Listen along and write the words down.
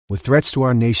With threats to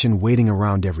our nation waiting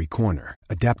around every corner,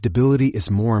 adaptability is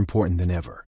more important than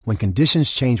ever. When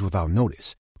conditions change without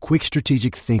notice, quick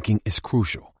strategic thinking is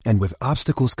crucial. And with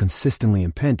obstacles consistently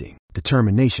impending,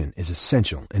 determination is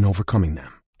essential in overcoming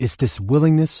them. It's this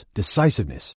willingness,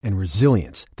 decisiveness, and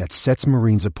resilience that sets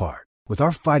Marines apart. With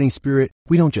our fighting spirit,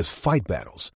 we don't just fight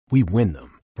battles, we win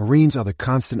them. Marines are the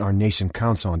constant our nation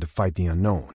counts on to fight the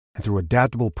unknown. And through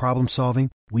adaptable problem solving,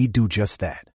 we do just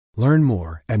that. Learn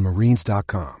more at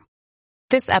marines.com.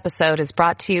 This episode is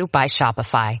brought to you by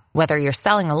Shopify. Whether you're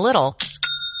selling a little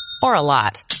or a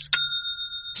lot,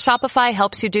 Shopify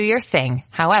helps you do your thing,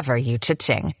 however you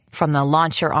cha-ching. From the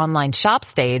launch your online shop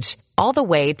stage, all the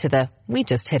way to the we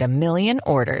just hit 1 million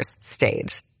orders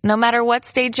stage. No matter what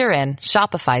stage you're in,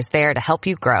 Shopify's there to help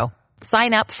you grow.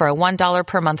 Sign up for a $1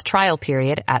 per month trial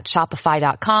period at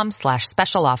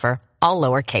shopify.com/special offer, all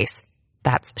lowercase.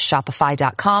 That's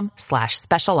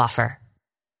shopify.com/special offer.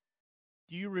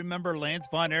 Do you remember Lance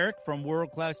Von Erich from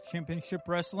World Class Championship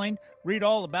Wrestling? Read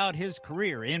all about his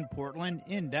career in Portland,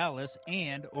 in Dallas,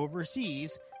 and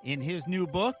overseas in his new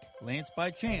book, Lance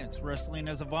by Chance, Wrestling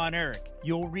as a Von Erich.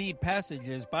 You'll read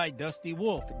passages by Dusty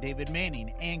Wolfe, David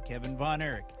Manning, and Kevin Von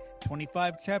Erich.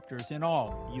 25 chapters in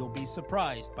all. You'll be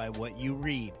surprised by what you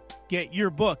read. Get your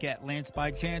book at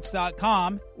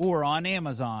lancebychance.com or on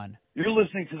Amazon. You're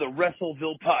listening to the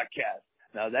WrestleVille podcast.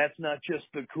 Now, that's not just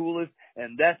the coolest,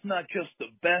 and that's not just the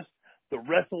best. The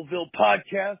WrestleVille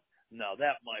podcast, now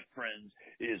that, my friends,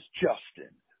 is just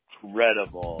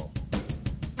incredible.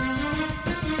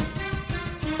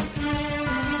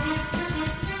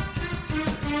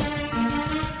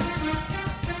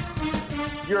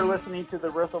 You're listening to the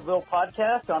WrestleVille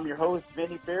podcast. I'm your host,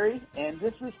 Vinny Ferry, and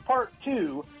this is part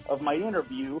 2 of my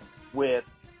interview with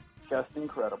Just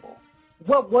Incredible.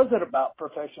 What was it about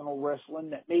professional wrestling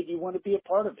that made you want to be a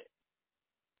part of it?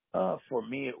 For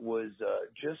me, it was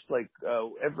just like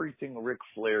everything Ric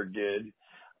Flair did.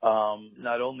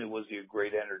 Not only was he a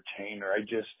great entertainer,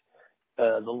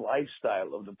 the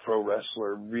lifestyle of the pro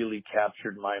wrestler really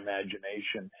captured my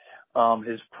imagination.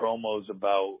 His promos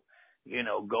about,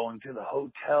 going to the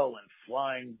hotel and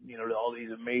flying, to all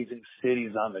these amazing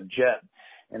cities on the jet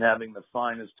and having the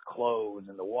finest clothes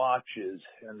and the watches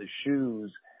and the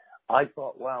shoes. I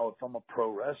thought, wow, if I'm a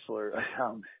pro wrestler,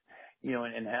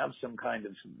 and have some kind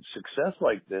of success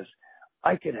like this,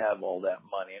 I could have all that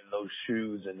money and those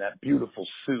shoes and that beautiful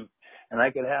suit, and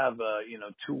I could have,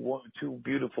 two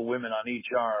beautiful women on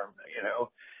each arm,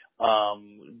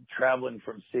 traveling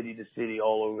from city to city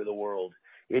all over the world.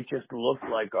 It just looked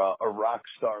like a rock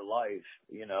star life,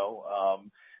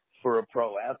 for a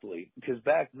pro athlete. Because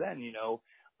back then, you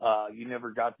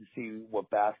never got to see what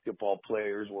basketball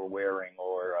players were wearing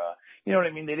or, you know what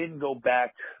I mean? They didn't go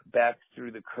back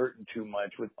through the curtain too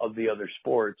much of the other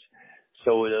sports.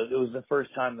 So it was the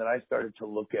first time that I started to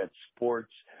look at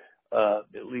sports,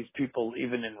 at least people,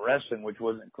 even in wrestling, which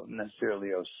wasn't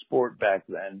necessarily a sport back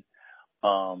then.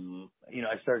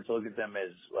 I started to look at them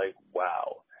as like,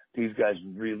 wow, these guys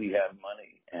really have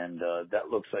money. And,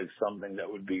 that looks like something that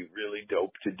would be really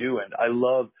dope to do. And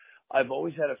I've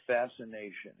always had a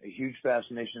huge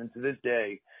fascination. And to this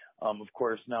day, of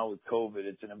course, now with COVID,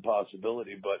 it's an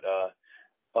impossibility. But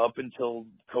up until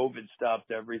COVID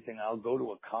stopped everything, I'll go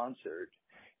to a concert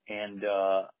and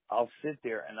I'll sit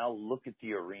there and I'll look at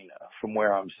the arena from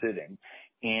where I'm sitting.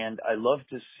 And I love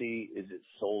to see, is it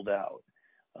sold out?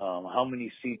 How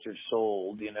many seats are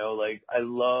sold? I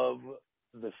love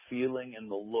the feeling and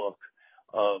the look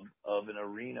of an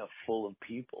arena full of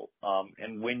people.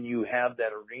 And when you have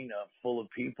that arena full of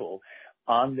people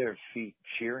on their feet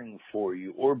cheering for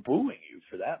you or booing you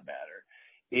for that matter,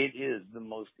 it is the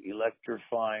most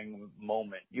electrifying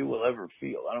moment you will ever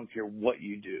feel. I don't care what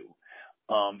you do.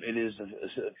 It is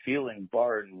a feeling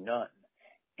bar none.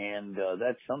 And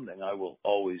that's something I will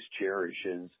always cherish,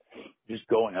 is just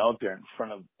going out there in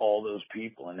front of all those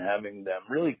people and having them,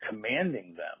 really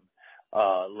commanding them.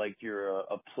 Like you're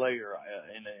a player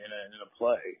in a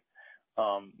play,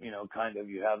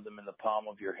 you have them in the palm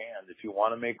of your hand. If you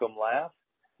want to make them laugh,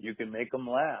 you can make them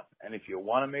laugh. And if you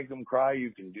want to make them cry,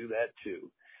 you can do that too.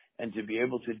 And to be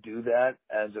able to do that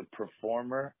as a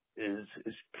performer is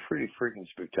pretty freaking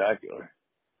spectacular.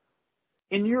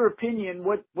 In your opinion,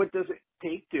 what does it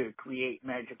take to create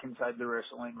magic inside the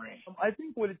wrestling ring? I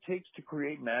think what it takes to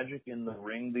create magic in the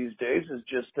ring these days is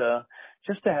just to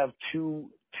have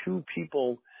two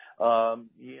people,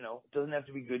 it doesn't have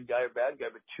to be good guy or bad guy,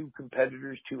 but two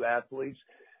competitors, two athletes,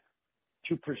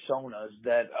 two personas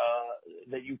that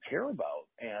you care about.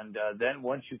 And then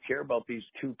once you care about these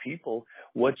two people,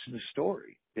 what's the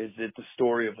story? Is it the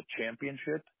story of a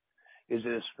championship? Is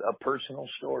this a personal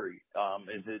story?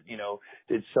 Is it,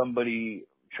 did somebody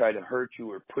try to hurt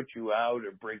you or put you out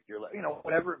or break your leg,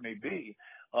 whatever it may be,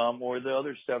 or the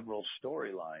other several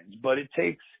storylines. But it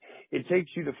takes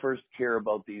you to first care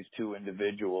about these two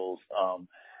individuals,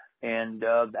 and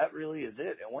that really is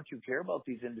it. And once you care about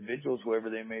these individuals, whoever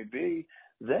they may be,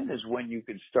 then is when you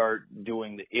can start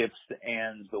doing the ifs, the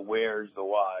ands, the wheres, the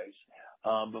whys.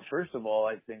 But first of all,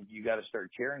 I think you got to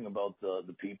start caring about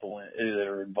the people that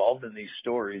are involved in these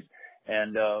stories.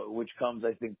 And which comes,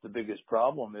 I think, the biggest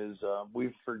problem is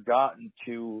we've forgotten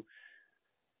to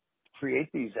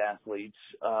create these athletes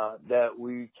that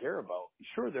we care about.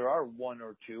 Sure, there are one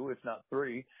or two, if not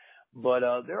three, but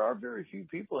there are very few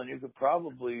people, and you could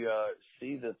probably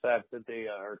see the fact that they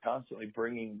are constantly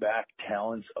bringing back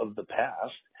talents of the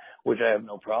past, which I have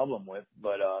no problem with.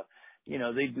 But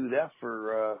they do that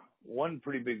for one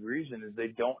pretty big reason is they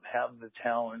don't have the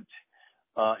talent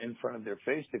in front of their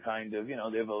face to kind of, they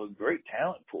have a great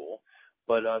talent pool,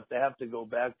 but if they have to go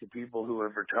back to people who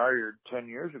have retired 10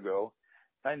 years ago,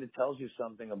 kind of tells you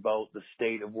something about the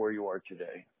state of where you are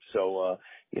today. So,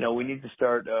 we need to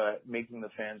start making the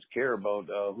fans care about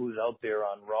who's out there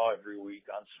on Raw every week,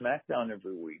 on SmackDown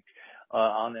every week,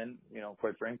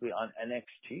 quite frankly, on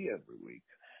NXT every week.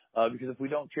 Because if we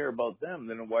don't care about them,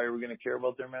 then why are we going to care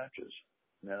about their matches?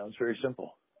 It's very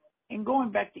simple. And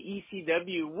going back to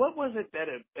ECW, what was it that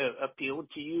appealed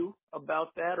to you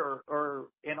about that,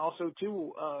 and also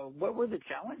too, what were the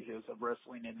challenges of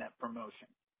wrestling in that promotion?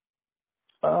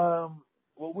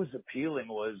 What was appealing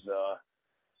was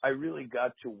I really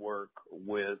got to work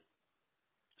with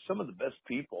some of the best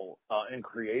people and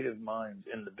creative minds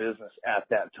in the business at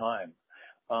that time.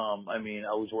 I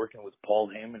was working with Paul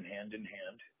Heyman hand in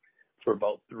hand for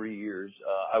about 3 years.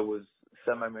 I was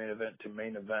semi-main event to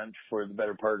main event for the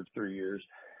better part of 3 years.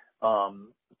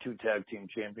 2 tag team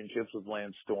championships with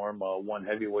Lance Storm, 1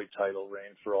 heavyweight title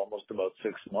reign for almost about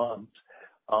 6 months.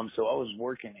 So I was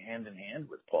working hand in hand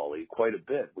with Paulie quite a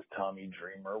bit, with Tommy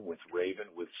Dreamer, with Raven,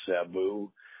 with Sabu,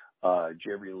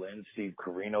 Jerry Lynn, Steve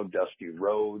Corino, Dusty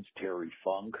Rhodes, Terry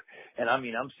Funk. And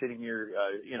I'm sitting here,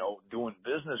 doing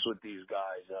business with these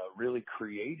guys, really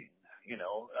creating,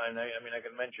 and I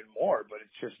can mention more, but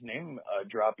it's just name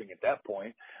dropping at that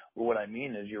point. But what I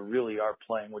mean is you really are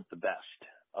playing with the best.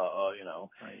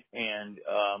 Right. And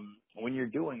when you're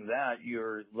doing that,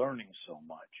 you're learning so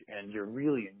much and you're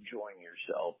really enjoying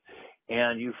yourself.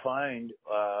 And you find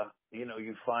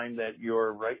that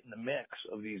you're right in the mix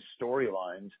of these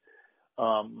storylines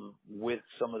with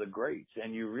some of the greats.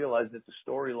 And you realize that the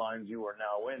storylines you are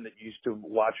now in that you used to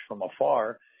watch from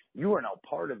afar, you are now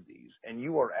part of these, and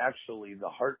you are actually the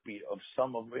heartbeat of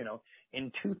some of,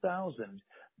 in 2000,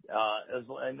 as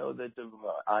I know that of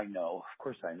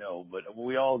course I know, but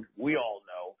we all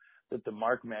know that the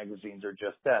Mark magazines are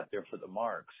just that. They're for the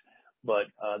marks. But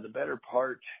the better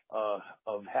part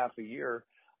of half a year,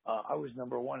 I was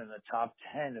number 1 in the top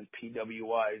 10 of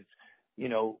PWI's,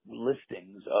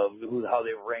 listings of how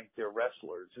they ranked their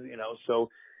wrestlers, so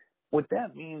what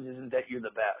that means isn't that you're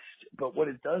the best, but what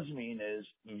it does mean is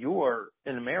you're,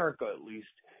 in America at least,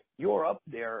 you're up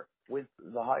there with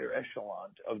the higher echelon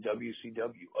of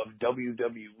WCW, of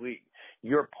WWE.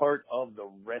 You're part of the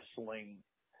wrestling,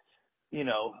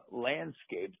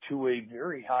 landscape to a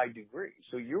very high degree.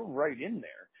 So you're right in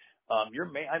there.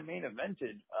 I main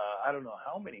evented, I don't know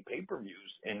how many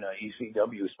pay-per-views in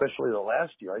ECW, especially the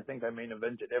last year. I think I main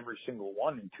evented every single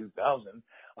one in 2000.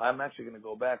 I'm actually going to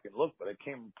go back and look, but I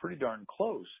came pretty darn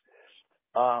close.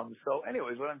 So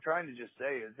anyways, what I'm trying to just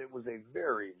say is it was a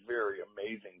very, very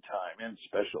amazing time and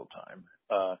special time,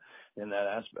 in that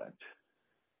aspect.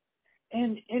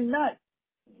 And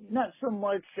not so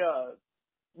much,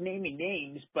 naming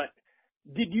names, but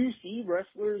did you see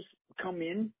wrestlers come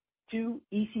in to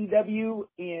ECW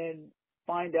and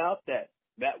find out that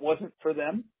wasn't for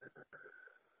them?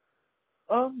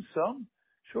 Some,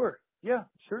 sure. Yeah,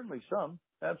 certainly some.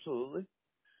 Absolutely.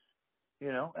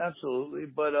 Absolutely.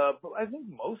 But I think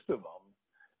most of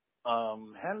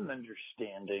them, had an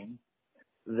understanding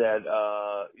that,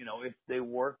 if they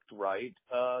worked right,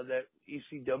 that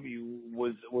ECW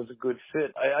was a good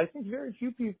fit. I think very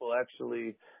few people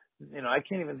actually, I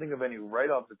can't even think of any right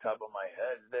off the top of my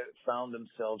head that found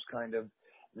themselves kind of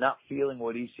not feeling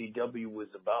what ECW was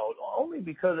about, only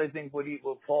because I think what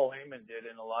Paul Heyman did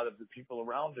and a lot of the people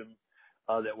around him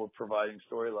that were providing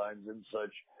storylines and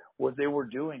such, what they were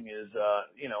doing is,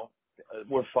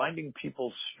 we're finding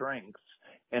people's strengths.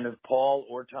 And if Paul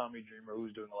or Tommy Dreamer,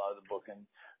 who's doing a lot of the booking,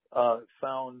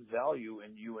 found value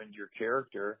in you and your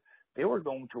character, they were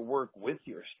going to work with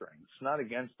your strengths, not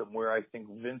against them, where I think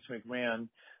Vince McMahon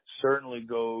certainly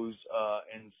goes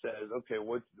and says, okay,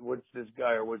 what's this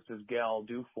guy or what's this gal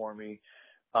do for me?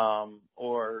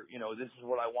 Or, you know, this is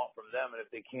what I want from them, and if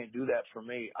they can't do that for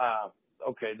me,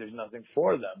 okay, there's nothing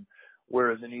for them.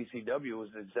 Whereas in ECW, it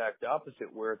was the exact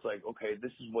opposite, where it's like, okay,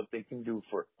 this is what they can do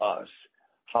for us.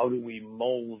 How do we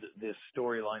mold this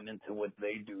storyline into what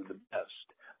they do the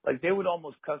best? Like, they would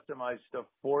almost customize stuff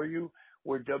for you,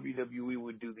 where WWE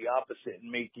would do the opposite and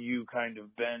make you kind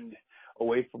of bend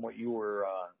away from what you were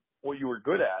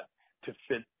good at to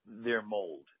fit their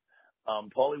mold.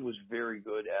 Paulie was very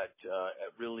good at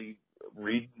really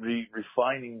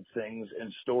refining things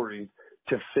and stories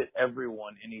to fit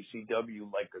everyone in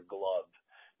ECW like a glove.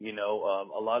 You know,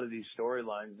 a lot of these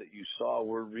storylines that you saw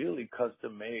were really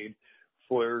custom made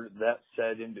for that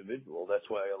said individual. That's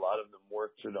why a lot of them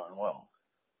worked so darn well.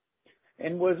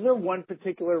 And was there one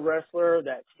particular wrestler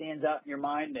that stands out in your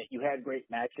mind that you had great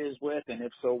matches with, and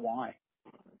if so, why?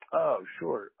 Oh,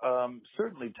 sure.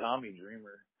 Certainly Tommy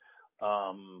Dreamer.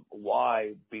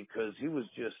 Why? Because he was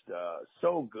just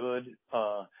so good.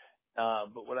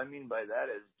 But what I mean by that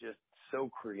is just so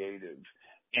creative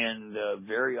and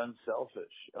very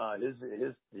unselfish.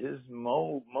 His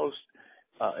most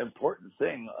important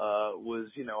thing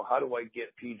was, you know, how do I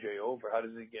get PJ over? How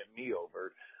does it get me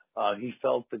over? He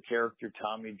felt the character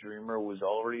Tommy Dreamer was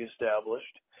already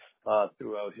established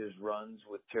throughout his runs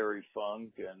with Terry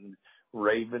Funk and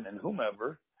Raven and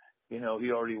whomever. You know,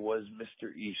 he already was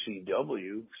Mr.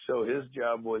 ECW, so his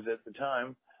job was at the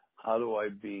time, how do I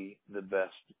be the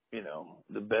best, you know,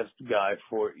 the best guy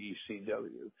for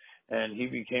ECW? And he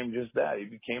became just that. He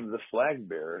became the flag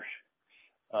bearer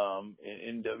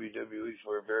in WWE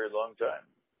for a very long time,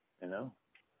 you know?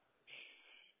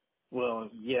 Well,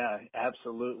 yeah,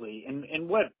 absolutely. And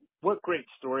what great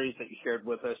stories that you shared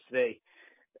with us today.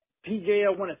 PJ, I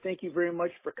want to thank you very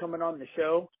much for coming on the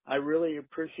show. I really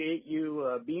appreciate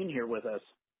you being here with us.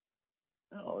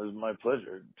 Oh, it was my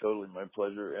pleasure. Totally my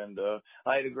pleasure. And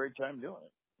I had a great time doing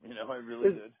it. You know, I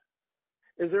really did.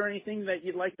 Is there anything that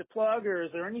you'd like to plug, or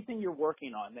is there anything you're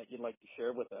working on that you'd like to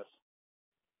share with us?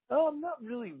 I'm not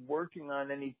really working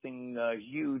on anything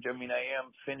huge. I mean, I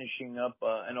am finishing up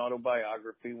an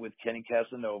autobiography with Kenny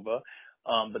Casanova,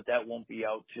 but that won't be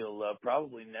out till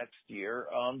probably next year.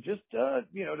 Just,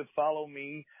 you know, to follow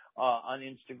me on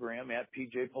Instagram at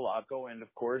PJ Polacco. And,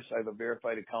 of course, I have a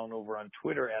verified account over on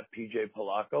Twitter at PJ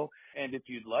Polacco. And if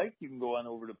you'd like, you can go on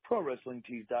over to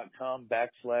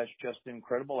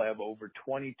ProWrestlingTees.com/JustIncredible. I have over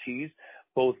 20 tees,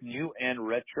 both new and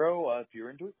retro. If you're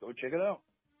into it, go check it out.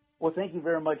 Well, thank you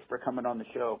very much for coming on the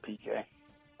show, PJ.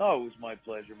 Oh, it was my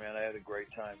pleasure, man. I had a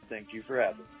great time. Thank you for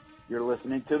having me. You're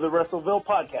listening to the WrestleVille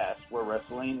Podcast, where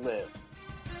wrestling lives.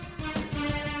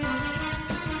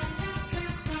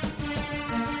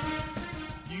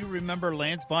 Do you remember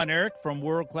Lance Von Erich from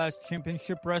World Class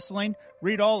Championship Wrestling?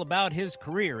 Read all about his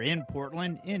career in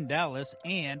Portland, in Dallas,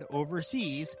 and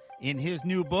overseas in his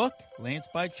new book, Lance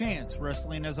by Chance,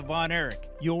 Wrestling as a Von Erich.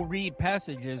 You'll read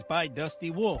passages by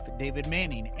Dusty Wolf, David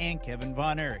Manning, and Kevin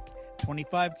Von Erich.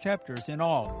 25 chapters in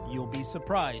all. You'll be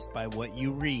surprised by what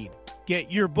you read.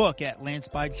 Get your book at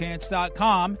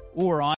lancebychance.com or on